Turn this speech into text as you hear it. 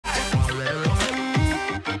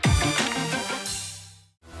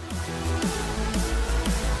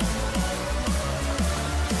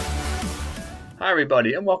Hi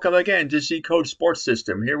everybody, and welcome again to ZCode Sports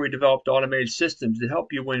System. Here we developed automated systems to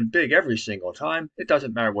help you win big every single time. It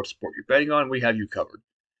doesn't matter what sport you're betting on, we have you covered.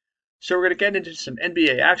 So we're going to get into some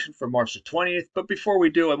NBA action for March the 20th, but before we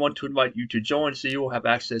do, I want to invite you to join so you will have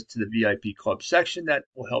access to the VIP club section that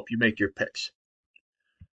will help you make your picks.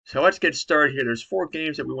 So let's get started here. There's 4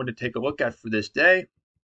 games that we want to take a look at for this day.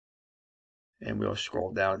 And we'll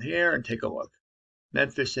scroll down here and take a look.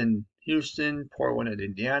 Memphis and Houston, Portland and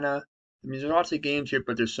Indiana. I mean, there's lots of games here,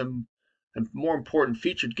 but there's some more important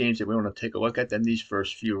featured games that we want to take a look at than these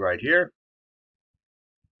first few right here.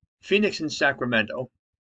 Phoenix and Sacramento.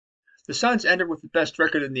 The Suns entered with the best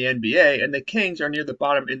record in the NBA, and the Kings are near the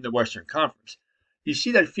bottom in the Western Conference. You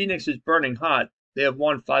see that Phoenix is burning hot. They have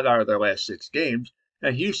won 5 out of their last 6 games,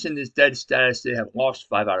 and Houston is dead status. They have lost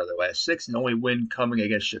 5 out of their last 6, and only win coming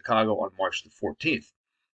against Chicago on March the 14th.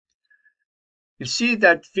 You see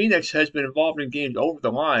that Phoenix has been involved in games over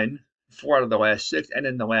the line 4 out of the last 6 and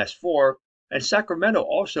in the last 4, and Sacramento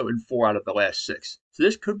also in 4 out of the last 6. So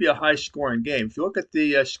this could be a high-scoring game. If you look at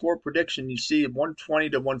the score prediction, you see 120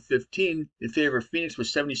 to 115 in favor of Phoenix with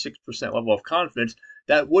 76% level of confidence.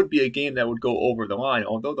 That would be a game that would go over the line.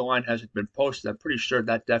 Although the line hasn't been posted, I'm pretty sure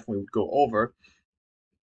that definitely would go over.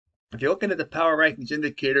 If you're looking at the power rankings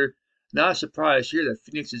indicator, not a surprise here that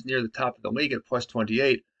Phoenix is near the top of the league at plus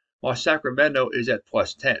 28, while Sacramento is at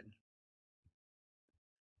plus 10.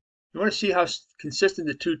 You want to see how consistent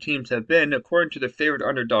the two teams have been. According to the favorite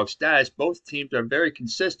underdog stats, both teams are very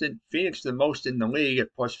consistent. Phoenix the most in the league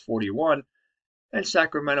at plus 41, and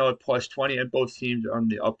Sacramento at plus 20, and both teams are on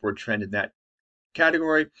the upward trend in that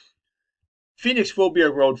category. Phoenix will be a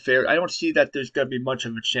road favorite. I don't see that there's going to be much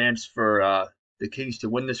of a chance for the Kings to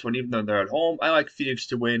win this one, even though they're at home. I like Phoenix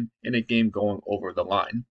to win in a game going over the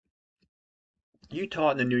line.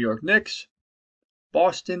 Utah and the New York Knicks,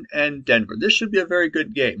 Boston and Denver. This should be a very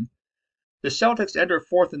good game. The Celtics enter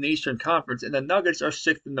 4th in the Eastern Conference, and the Nuggets are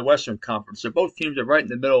 6th in the Western Conference, so both teams are right in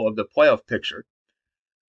the middle of the playoff picture.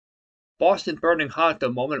 Boston burning hot at the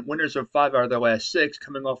moment, winners of 5 out of their last 6,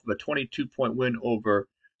 coming off of a 22-point win over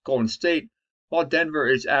Golden State, while Denver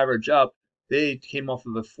is average up. They came off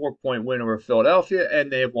of a 4-point win over Philadelphia,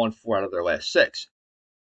 and they have won 4 out of their last 6.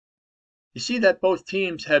 You see that both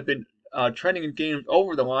teams have been trending in games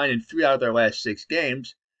over the line in 3 out of their last 6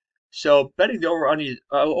 games. So betting the over-under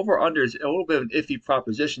is a little bit of an iffy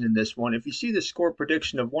proposition in this one. If you see the score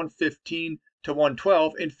prediction of 115 to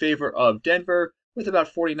 112 in favor of Denver with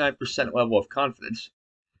about 49% level of confidence.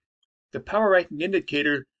 The power ranking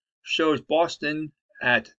indicator shows Boston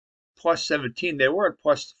at plus 17. They were at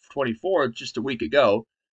plus 24 just a week ago.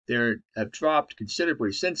 They have dropped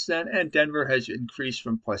considerably since then, and Denver has increased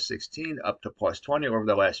from plus 16 up to plus 20 over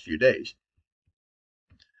the last few days.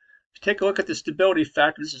 Take a look at the stability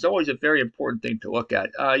factor. This is always a very important thing to look at.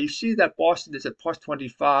 You see that Boston is at plus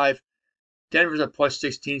 25, Denver's at plus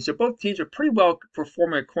 16. So both teams are pretty well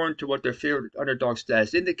performing according to what their favorite underdog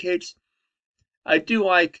status indicates. I do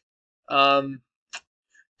like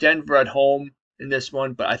Denver at home in this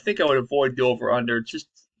one, but I think I would avoid the over-under. Just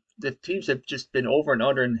the teams have just been over and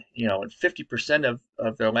under, in 50%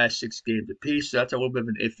 of their last 6 games apiece. So that's a little bit of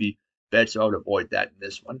an iffy bet. So I would avoid that in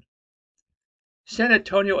this one. San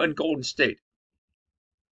Antonio and Golden State.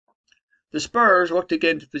 The Spurs look to get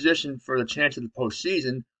into position for the chance of the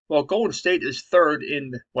postseason, while Golden State is 3rd in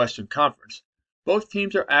the Western Conference. Both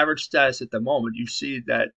teams are average status at the moment. You see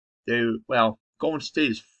that Golden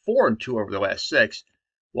State is 4-2 over their last 6,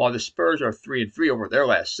 while the Spurs are 3-3 over their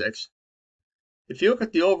last 6. If you look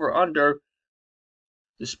at the over-under,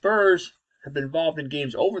 the Spurs have been involved in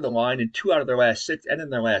games over the line in 2 out of their last 6 and in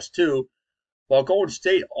their last 2. While Golden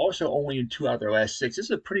State also only in 2 out of their last 6, this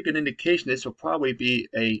is a pretty good indication this will probably be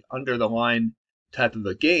a under-the-line type of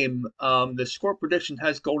a game. The score prediction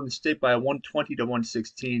has Golden State by a 120 to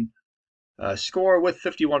 116 score with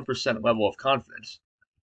 51% level of confidence.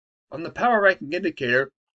 On the power ranking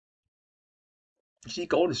indicator, you see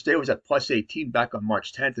Golden State was at plus 18 back on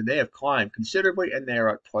March 10th, and they have climbed considerably, and they are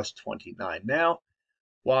at plus 29 now,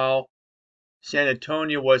 while San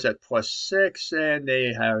Antonio was at plus 6, and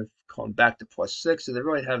they have gone back to plus 6. So there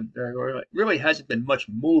really hasn't been much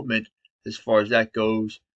movement as far as that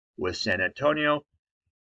goes with San Antonio.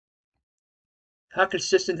 How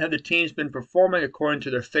consistent have the teams been performing according to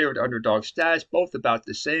their favorite underdog status? Both about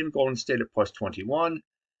the same. Golden State at plus 21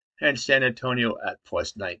 and San Antonio at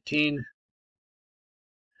plus 19.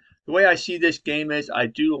 The way I see this game is I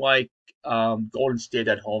do like Golden State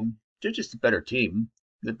at home. They're just a better team.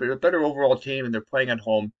 They're a better overall team, and they're playing at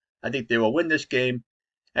home. I think they will win this game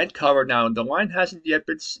and cover. Now, the line hasn't yet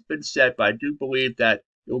been set, but I do believe that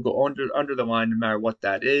It will go under the line no matter what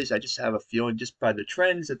that is. I just have a feeling just by the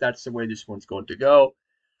trends that that's the way this one's going to go.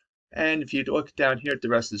 And if you look down here at the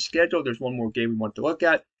rest of the schedule, there's one more game we want to look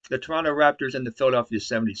at. The Toronto Raptors and the Philadelphia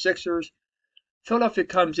 76ers. Philadelphia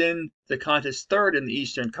comes in the contest third in the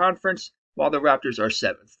Eastern Conference, while the Raptors are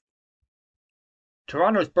seventh.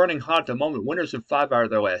 Toronto is burning hot at the moment, winners of 5 out of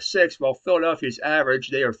their last 6, while Philadelphia's average,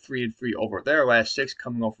 they are 3-3 over their last 6,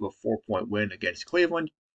 coming off of a 4-point win against Cleveland.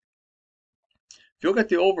 If you look at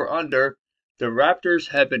the over-under, the Raptors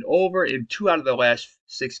have been over in 2 out of the last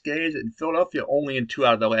 6 games, and Philadelphia only in 2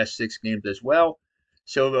 out of the last 6 games as well.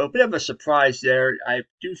 So a bit of a surprise there. I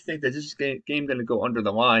do think that this game going to go under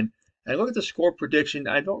the line. And look at the score prediction.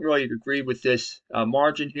 I don't really agree with this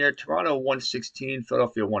margin here. Toronto 116,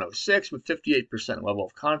 Philadelphia 106 with 58% level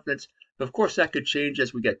of confidence. But of course, that could change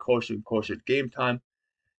as we get closer and closer to game time.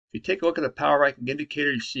 If you take a look at the power ranking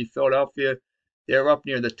indicator, you see Philadelphia. They're up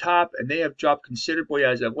near the top, and they have dropped considerably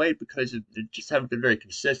as of late because they just haven't been very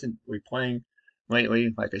consistently playing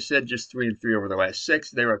lately. Like I said, just 3-3 over the last 6.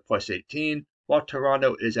 They're at plus 18, while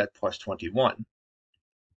Toronto is at plus 21.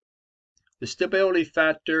 The stability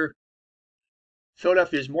factor,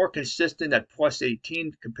 Philadelphia is more consistent at plus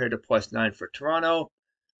 18 compared to plus 9 for Toronto.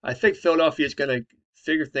 I think Philadelphia is going to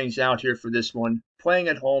figure things out here for this one. Playing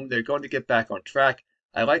at home, they're going to get back on track.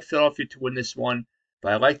 I like Philadelphia to win this one,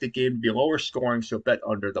 but I like the game to be lower scoring, so bet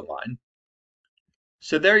under the line.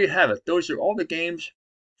 So there you have it. Those are all the games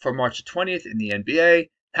for March 20th in the NBA.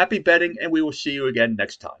 Happy betting, and we will see you again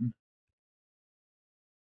next time.